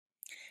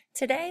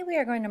Today we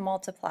are going to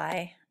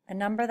multiply a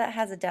number that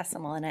has a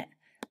decimal in it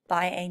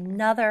by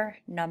another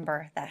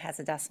number that has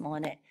a decimal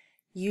in it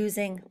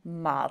using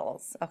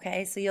models.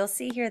 Okay, so you'll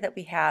see here that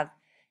we have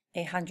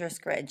a hundredths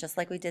grid just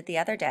like we did the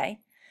other day.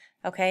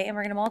 Okay, and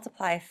we're going to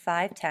multiply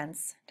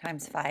 5/10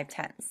 times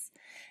 5/10.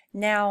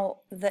 Now,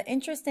 the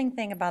interesting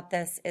thing about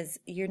this is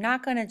you're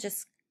not going to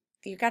just,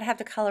 you got to have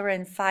to color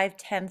in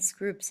 5/10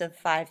 groups of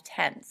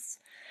 5/10.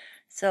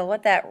 So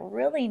what that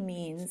really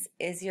means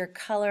is you're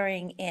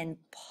coloring in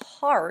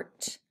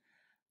part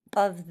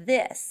of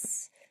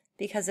this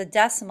because a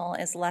decimal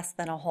is less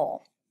than a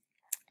whole.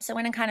 So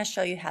I'm going to kind of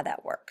show you how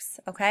that works,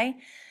 okay?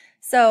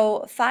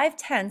 So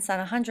 5/10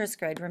 on a hundredths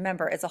grid,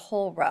 remember, is a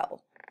whole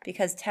row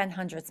because 10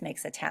 hundredths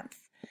makes a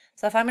tenth.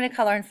 So if I'm going to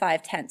color in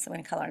 5/10, I'm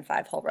going to color in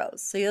 5 whole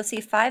rows. So you'll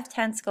see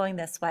 5/10 going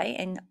this way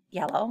in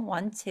yellow.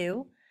 1,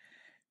 2,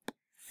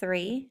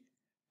 3,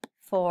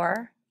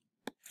 4,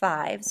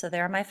 5. So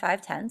there are my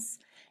 5/10.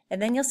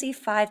 And then you'll see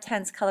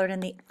 5/10 colored in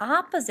the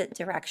opposite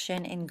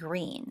direction in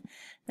green.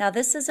 Now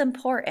this is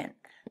important.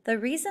 The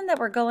reason that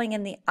we're going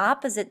in the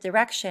opposite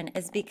direction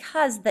is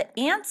because the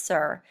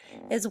answer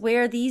is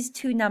where these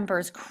two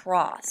numbers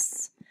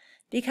cross.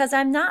 Because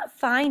I'm not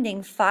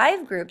finding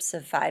 5 groups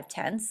of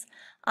 5/10,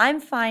 I'm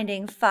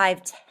finding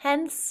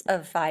 5/10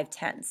 of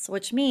 5/10,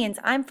 which means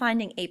I'm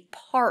finding a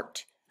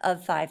part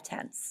of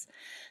 5/10.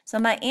 So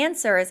my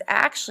answer is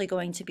actually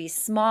going to be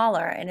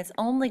smaller, and it's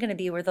only going to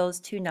be where those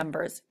two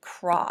numbers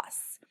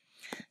cross.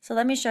 So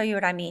let me show you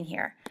what I mean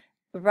here.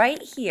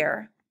 Right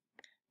here,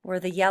 where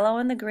the yellow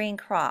and the green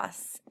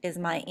cross, is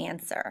my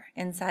answer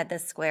inside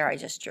this square I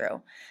just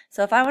drew.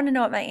 So if I want to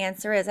know what my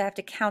answer is, I have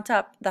to count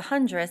up the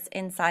hundredths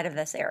inside of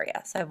this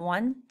area. So I have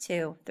 1,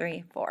 2,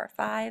 3, 4,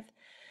 5,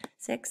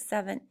 6,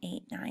 7,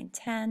 8, 9,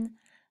 10,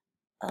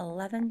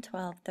 11,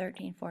 12,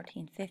 13,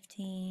 14,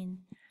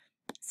 15,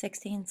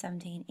 16,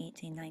 17,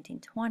 18, 19,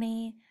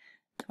 20,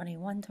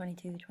 21,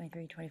 22,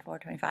 23, 24,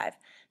 25.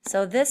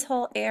 So this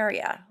whole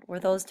area where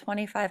those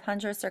 25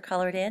 hundredths are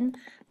colored in,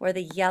 where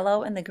the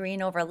yellow and the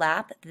green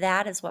overlap,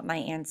 that is what my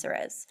answer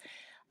is.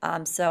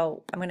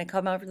 So I'm going to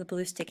come over to the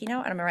blue sticky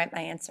note and I'm going to write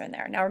my answer in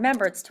there. Now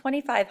remember, it's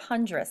 25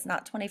 hundredths,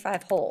 not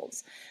 25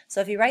 wholes.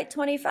 So if you write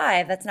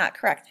 25, that's not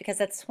correct because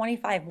that's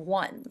 25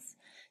 ones.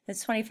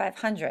 It's 25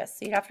 hundredths.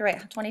 So you'd have to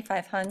write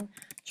 25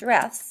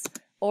 hundredths,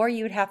 or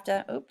you would have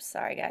to, oops,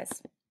 sorry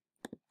guys,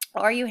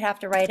 or you would have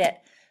to write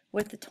it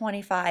with the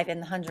 25 in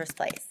the hundredths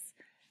place.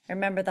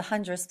 Remember, the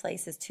hundredths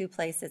place is 2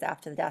 places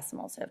after the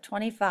decimal. So you have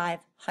 25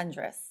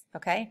 hundredths,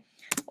 okay?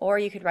 Or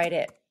you could write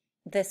it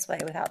this way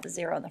without the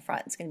 0 in the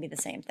front. It's going to be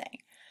the same thing.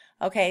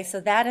 Okay, so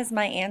that is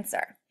my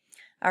answer.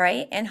 All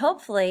right, and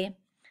hopefully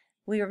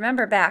we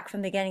remember back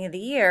from the beginning of the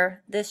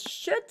year, this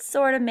should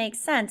sort of make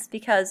sense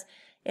because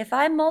if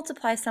I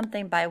multiply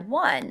something by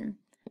 1,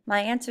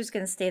 my answer is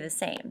going to stay the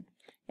same.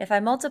 If I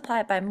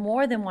multiply it by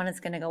more than 1, it's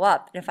going to go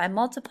up. And if I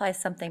multiply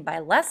something by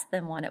less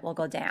than 1, it will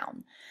go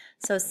down.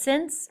 So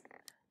since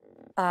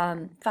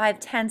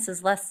 5/10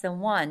 is less than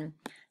 1,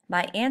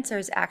 my answer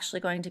is actually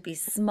going to be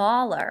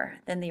smaller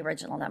than the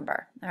original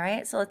number. All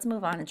right, so let's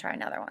move on and try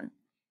another one.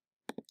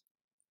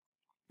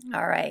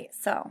 All right,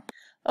 so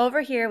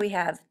over here we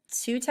have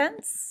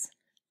 2/10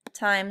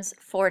 times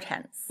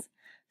 4/10.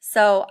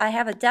 So I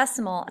have a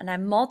decimal and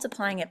I'm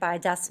multiplying it by a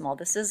decimal.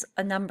 This is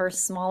a number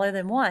smaller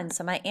than 1,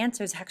 so my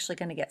answer is actually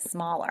going to get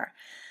smaller.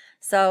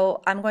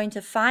 So I'm going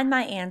to find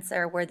my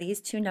answer where these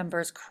two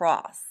numbers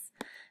cross.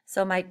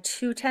 So my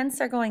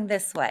 2/10 are going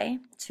this way,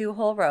 2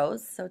 whole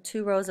rows, so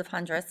 2 rows of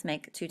hundredths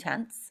make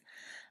 2/10.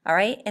 All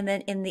right, and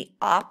then in the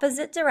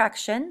opposite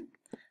direction,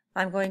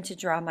 I'm going to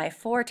draw my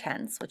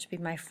 4/10, which would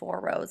be my 4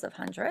 rows of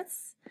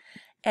hundredths.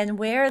 And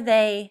where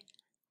they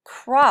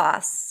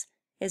cross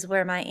is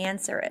where my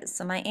answer is.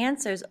 So my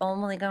answer is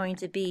only going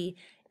to be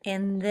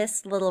in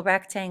this little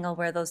rectangle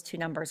where those two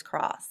numbers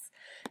cross.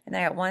 And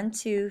I got 1,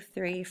 2,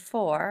 3,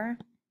 4,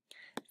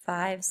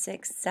 5,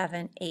 6,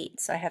 7, 8.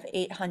 So I have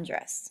 8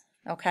 hundredths.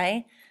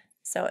 Okay,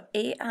 so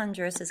 8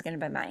 hundredths is going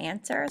to be my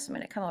answer. So I'm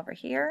going to come over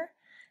here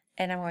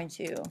and I'm going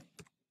to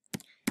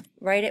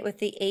write it with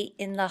the 8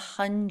 in the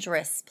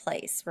hundredths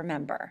place,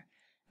 remember.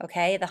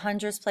 Okay, the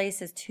hundredths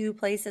place is 2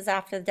 places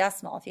after the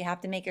decimal. If you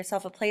have to make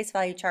yourself a place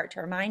value chart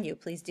to remind you,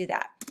 please do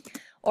that.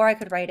 Or I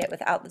could write it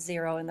without the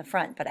 0 in the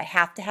front, but I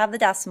have to have the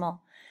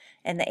decimal,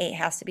 and the 8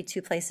 has to be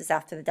 2 places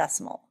after the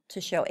decimal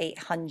to show 8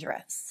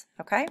 hundredths.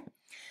 Okay,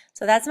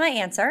 so that's my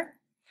answer.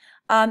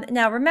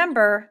 Now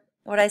remember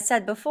what I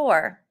said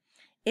before.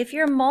 If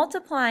you're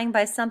multiplying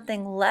by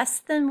something less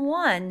than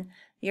 1,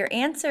 your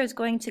answer is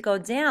going to go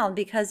down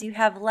because you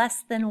have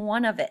less than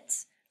 1 of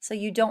it. So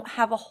you don't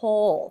have a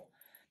whole.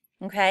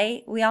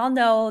 Okay, we all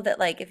know that,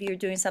 like, if you're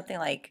doing something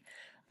like,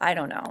 I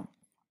don't know,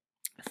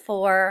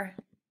 4,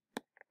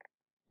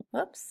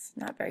 whoops,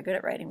 not very good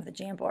at writing with a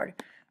Jamboard,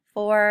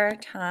 4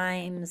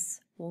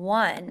 times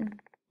 1,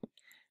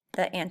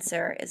 the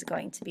answer is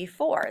going to be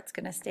 4. It's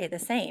going to stay the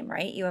same,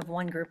 right? You have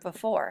one group of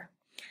 4.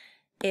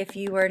 If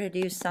you were to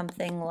do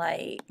something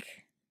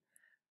like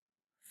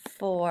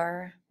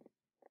 4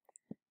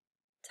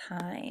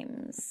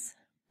 times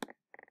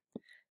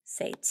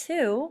say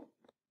 2,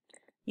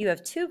 you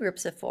have 2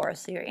 groups of 4,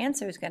 so your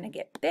answer is going to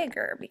get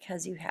bigger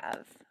because you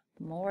have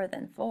more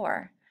than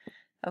 4.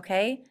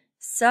 Okay,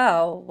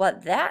 so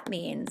what that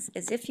means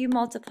is if you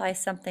multiply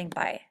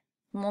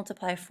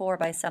 4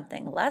 by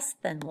something less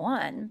than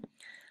 1,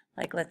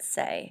 like let's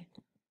say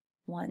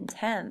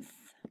 1/10,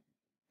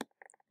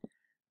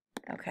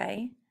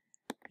 okay,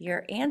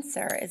 your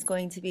answer is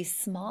going to be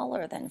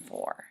smaller than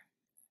 4.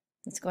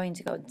 It's going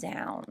to go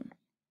down.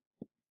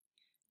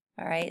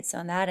 All right, so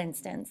in that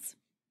instance,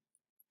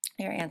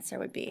 your answer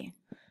would be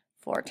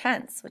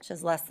 4/10, which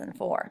is less than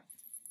 4.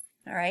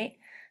 All right,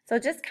 so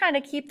just kind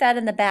of keep that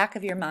in the back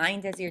of your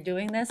mind as you're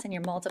doing this and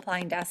you're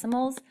multiplying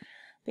decimals,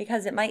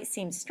 because it might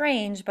seem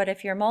strange, but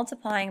if you're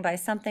multiplying by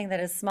something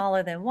that is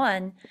smaller than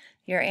 1,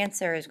 your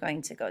answer is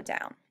going to go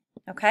down.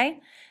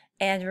 Okay,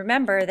 and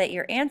remember that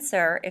your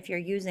answer, if you're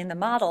using the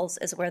models,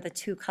 is where the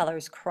 2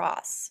 colors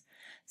cross.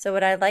 So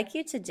what I'd like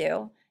you to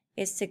do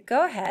is to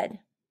go ahead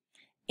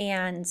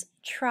and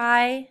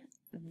try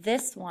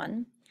this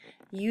one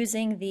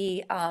using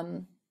the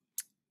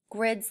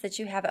grids that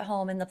you have at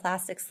home in the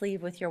plastic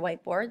sleeve with your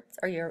whiteboards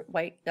or your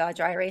white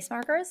dry erase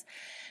markers,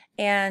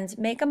 and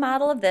make a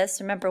model of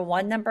this. Remember,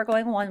 one number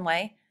going one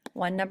way,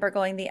 one number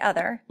going the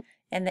other,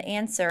 and the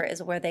answer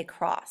is where they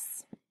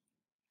cross.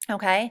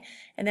 Okay,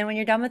 and then when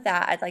you're done with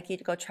that, I'd like you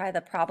to go try the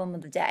problem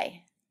of the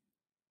day.